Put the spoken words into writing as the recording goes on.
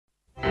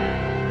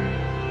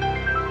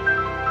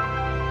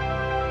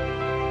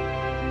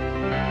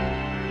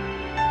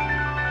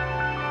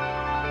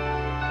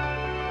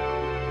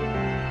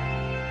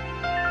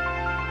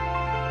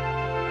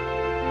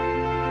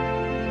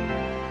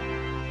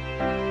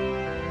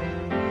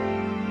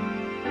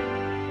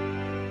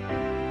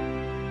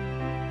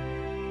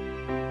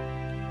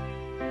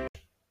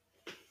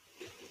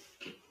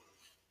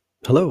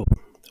Hello,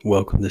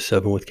 welcome to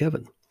Seven with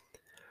Kevin.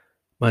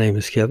 My name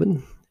is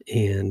Kevin,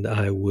 and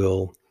I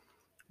will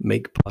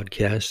make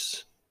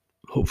podcasts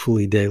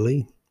hopefully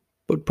daily,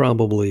 but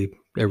probably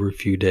every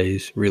few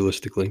days,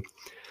 realistically,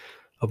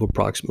 of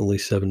approximately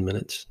 7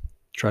 minutes.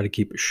 Try to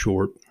keep it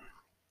short.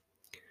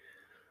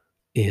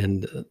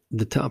 And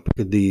the topic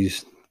of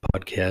these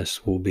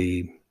podcasts will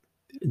be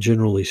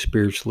generally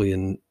spiritual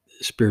in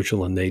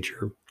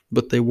nature,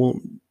 but they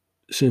won't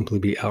simply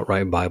be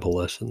outright Bible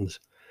lessons.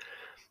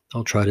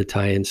 I'll try to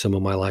tie in some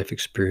of my life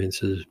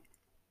experiences.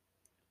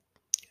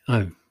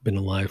 I've been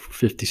alive for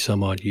 50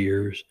 some odd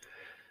years.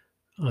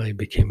 I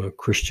became a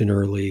Christian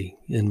early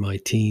in my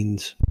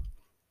teens.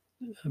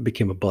 I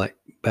became a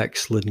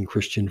backslidden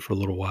Christian for a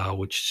little while,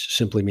 which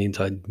simply means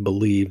I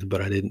believed, but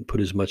I didn't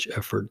put as much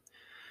effort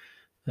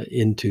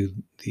into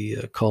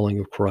the calling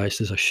of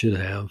Christ as I should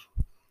have.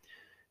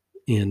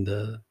 And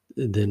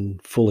then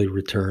fully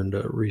returned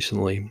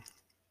recently.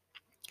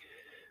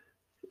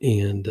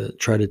 And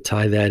try to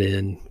tie that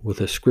in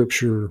with a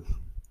scripture,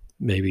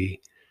 maybe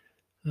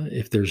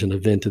if there's an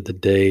event of the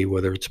day,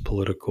 whether it's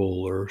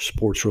political or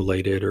sports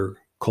related or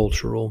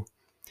cultural,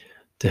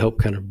 to help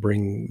kind of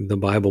bring the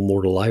Bible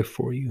more to life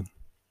for you.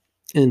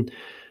 And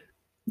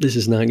this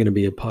is not going to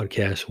be a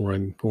podcast where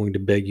I'm going to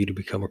beg you to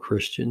become a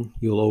Christian.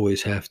 You'll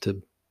always have to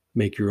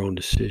make your own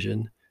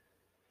decision.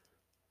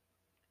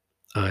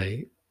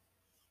 I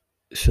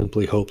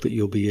simply hope that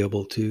you'll be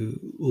able to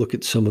look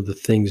at some of the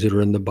things that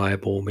are in the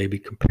Bible, maybe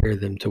compare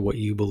them to what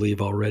you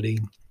believe already,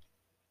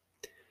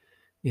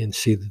 and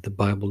see that the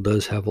Bible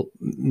does have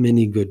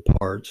many good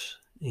parts.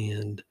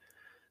 And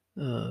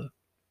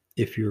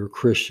if you're a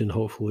Christian,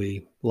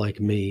 hopefully,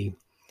 like me,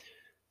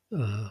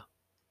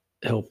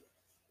 help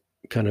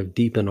kind of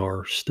deepen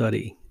our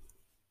study.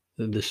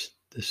 This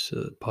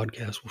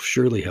podcast will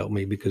surely help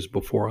me, because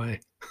before I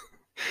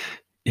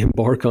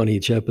embark on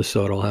each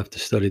episode, I'll have to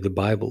study the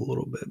Bible a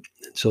little bit.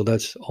 And so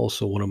that's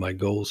also one of my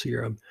goals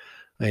here.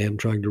 I am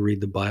trying to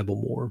read the Bible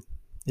more.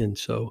 And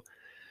so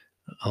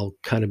I'll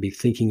kind of be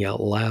thinking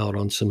out loud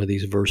on some of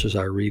these verses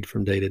I read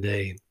from day to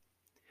day.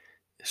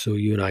 So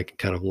you and I can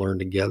kind of learn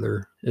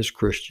together as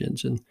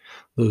Christians. And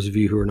those of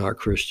you who are not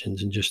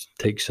Christians and just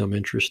take some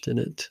interest in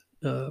it,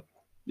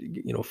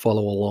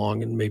 follow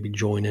along and maybe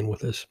join in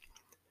with us.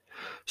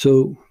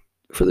 So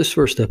for this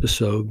first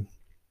episode,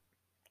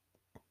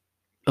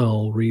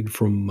 I'll read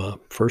from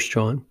 1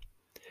 John,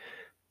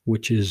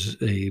 which is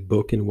a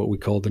book in what we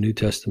call the New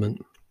Testament,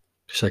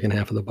 second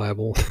half of the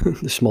Bible,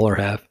 the smaller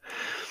half,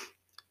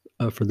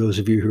 for those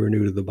of you who are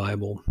new to the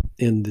Bible,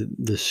 and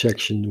the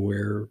section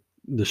where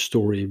the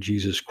story of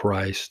Jesus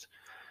Christ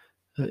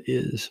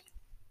is.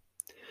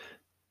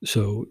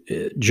 So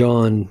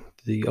John,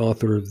 the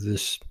author of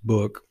this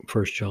book,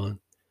 1 John,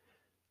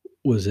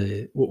 was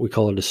what we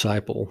call a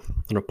disciple,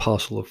 an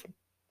apostle of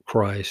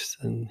Christ,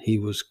 and he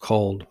was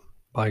called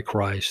by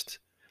Christ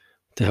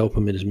to help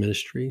him in his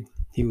ministry.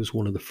 He was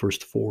one of the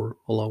first four,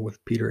 along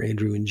with Peter,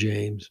 Andrew, and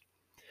James.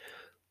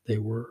 They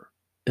were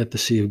at the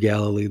Sea of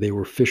Galilee. They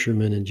were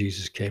fishermen, and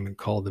Jesus came and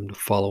called them to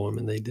follow him,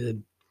 and they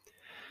did.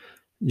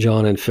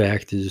 John, in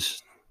fact,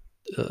 is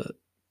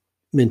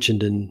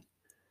mentioned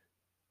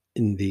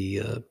in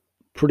the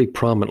pretty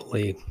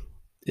prominently.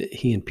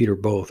 He and Peter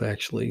both,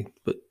 actually,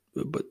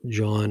 but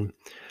John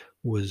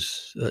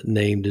was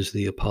named as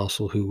the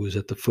apostle who was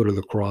at the foot of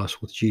the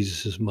cross with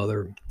Jesus'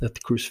 mother at the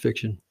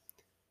crucifixion.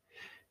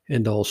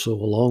 And also,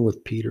 along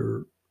with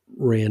Peter,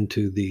 ran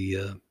to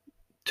the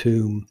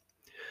tomb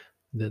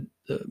that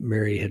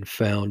Mary had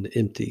found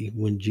empty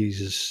when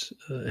Jesus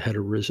had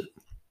arisen,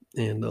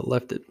 and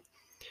left it.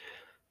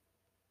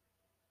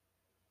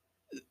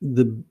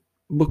 The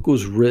book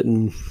was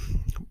written,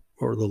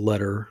 or the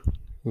letter,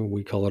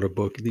 we call it a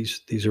book.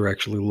 These are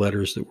actually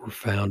letters that were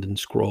found in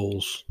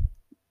scrolls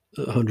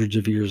hundreds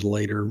of years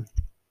later.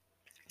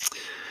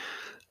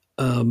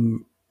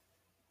 John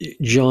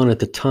at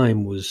the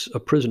time was a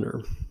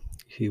prisoner.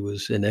 He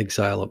was in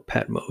exile at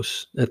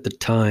Patmos. At the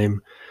time,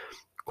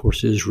 of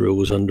course, Israel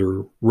was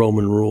under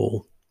Roman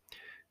rule,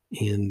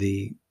 and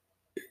the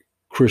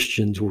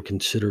Christians were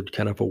considered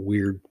kind of a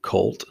weird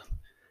cult,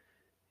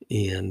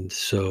 and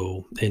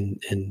so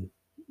and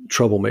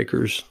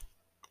troublemakers.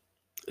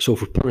 So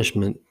for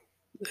punishment,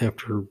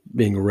 after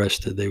being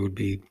arrested,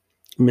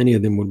 many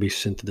of them would be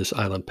sent to this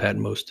island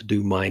Patmos to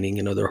do mining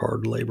and other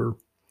hard labor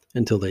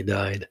until they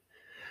died.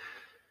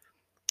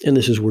 And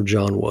this is where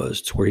John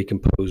was. It's where he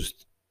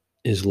composed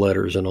his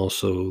letters and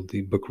also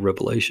the book of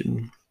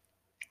Revelation.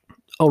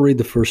 I'll read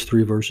the first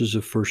 3 verses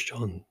of 1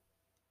 John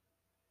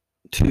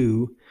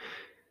 2,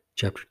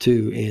 chapter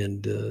 2,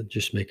 and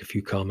just make a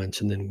few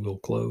comments, and then we'll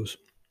close.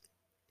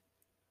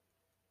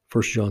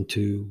 1 John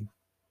 2,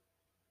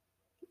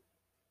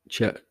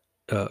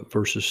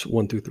 verses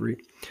 1 through 3.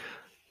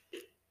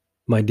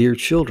 My dear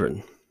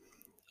children,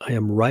 I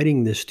am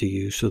writing this to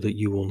you so that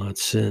you will not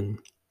sin.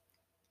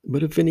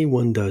 But if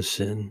anyone does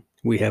sin,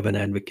 we have an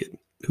advocate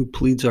who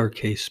pleads our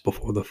case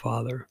before the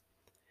Father.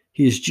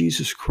 He is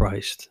Jesus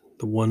Christ,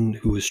 the one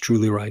who is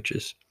truly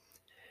righteous.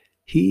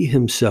 He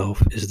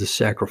himself is the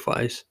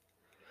sacrifice,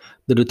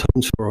 that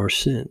atones for our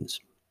sins,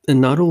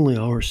 and not only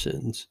our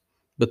sins,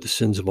 but the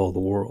sins of all the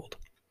world.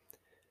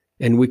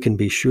 And we can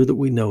be sure that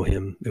we know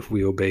him if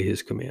we obey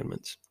his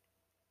commandments.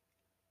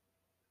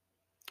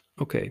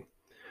 Okay,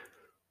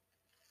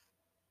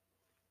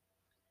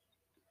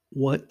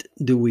 what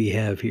do we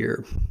have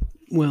here?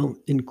 Well,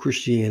 in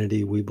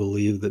Christianity, we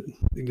believe that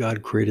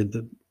God created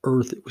the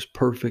earth, it was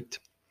perfect.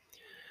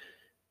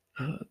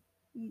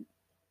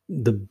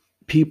 The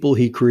people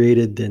he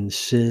created then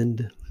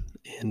sinned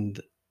and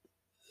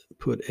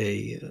put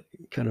a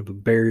kind of a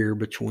barrier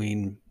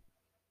between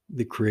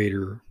the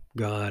creator,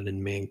 God,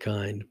 and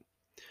mankind.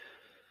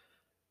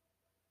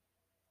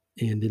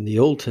 And in the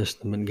Old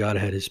Testament, God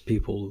had his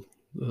people,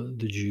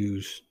 the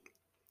Jews,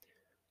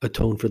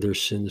 atone for their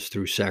sins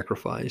through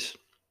sacrifice,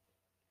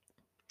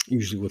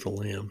 usually with a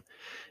lamb.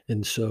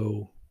 And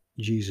so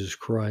Jesus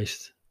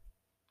Christ,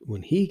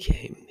 when he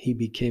came, he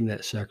became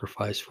that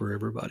sacrifice for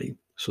everybody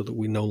so that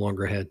we no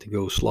longer had to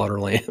go slaughter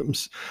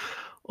lambs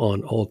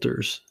on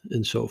altars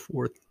and so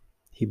forth.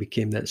 He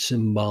became that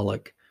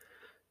symbolic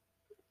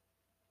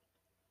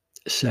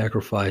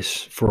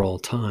sacrifice for all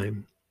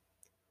time.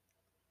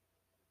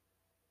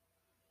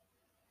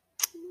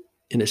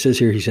 And it says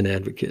here he's an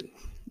advocate.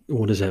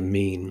 What does that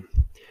mean?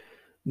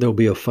 There'll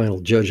be a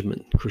final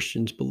judgment,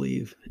 Christians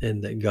believe,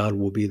 and that God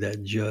will be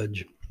that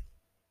judge.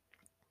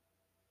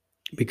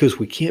 Because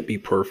we can't be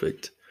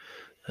perfect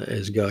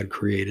as God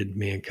created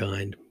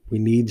mankind. We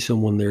need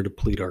someone there to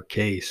plead our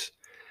case.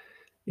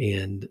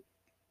 And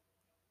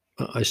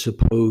I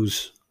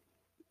suppose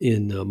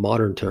in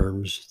modern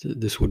terms,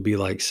 this would be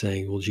like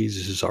saying, well,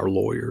 Jesus is our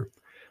lawyer.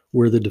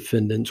 We're the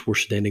defendants. We're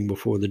standing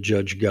before the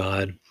judge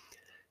God,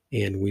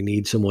 and we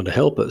need someone to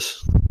help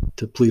us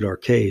to plead our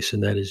case,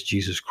 and that is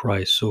Jesus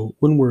Christ. So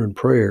when we're in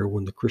prayer,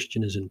 when the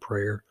Christian is in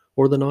prayer,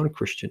 or the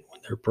non-Christian when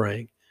they're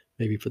praying,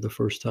 maybe for the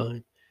first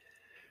time,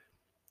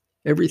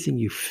 everything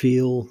you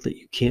feel that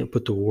you can't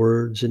put to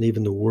words, and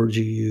even the words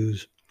you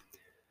use,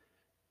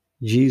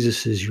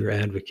 Jesus is your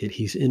advocate.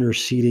 He's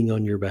interceding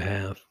on your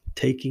behalf,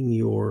 taking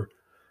your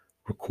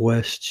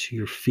requests,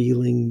 your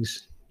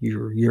feelings,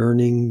 your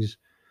yearnings,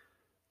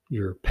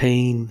 your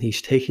pain.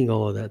 He's taking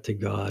all of that to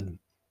God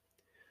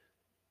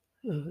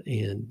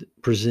and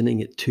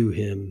presenting it to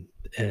him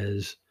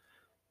as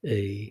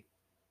a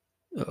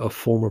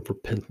form of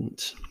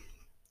repentance,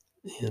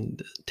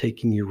 and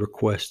taking your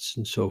requests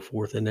and so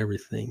forth and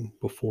everything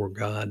before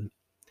God,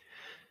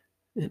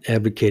 and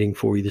advocating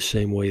for you the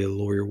same way a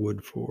lawyer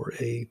would for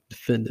a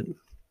defendant.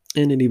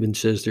 And it even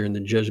says there in the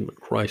judgment,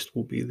 Christ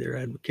will be there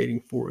advocating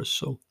for us.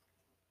 So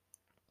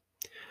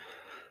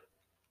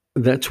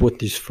that's what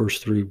these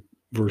first three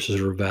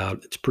verses are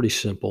about. It's pretty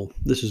simple.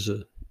 This is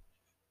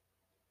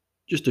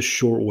just a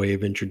short way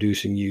of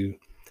introducing you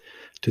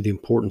to the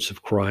importance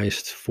of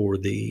Christ for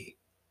the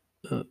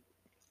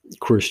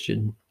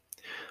Christian.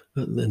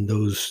 And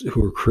those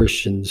who are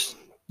Christians,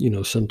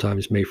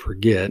 sometimes may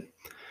forget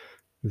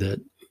that,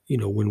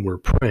 when we're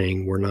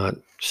praying, we're not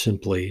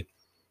simply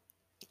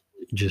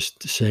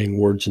just saying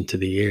words into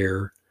the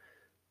air,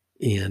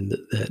 and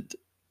that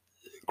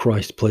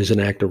Christ plays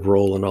an active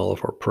role in all of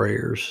our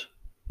prayers.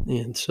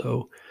 And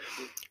so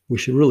we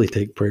should really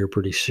take prayer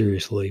pretty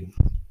seriously,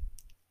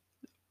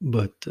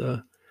 but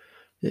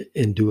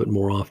and do it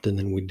more often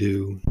than we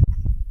do.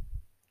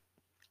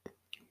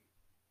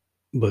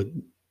 But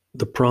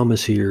the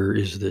promise here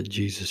is that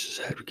Jesus is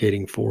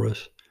advocating for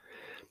us.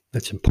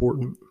 That's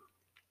important.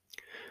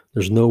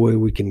 There's no way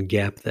we can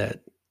gap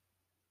that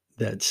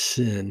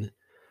sin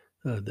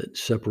that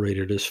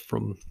separated us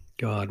from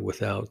God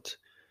without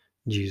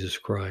Jesus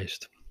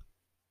Christ.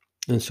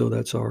 And so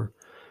that's our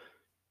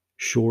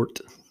short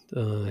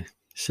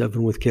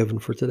 7 with Kevin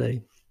for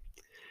today.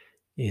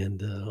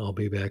 And I'll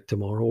be back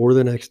tomorrow or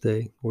the next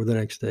day.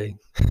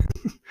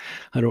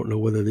 I don't know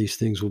whether these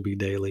things will be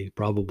daily.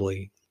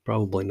 Probably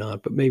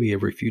not, but maybe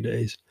every few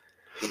days.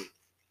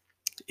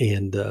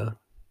 And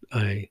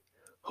I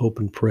hope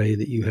and pray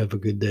that you have a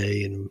good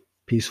day and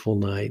peaceful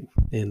night,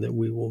 and that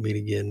we will meet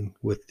again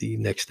with the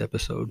next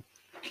episode.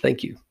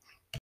 Thank you.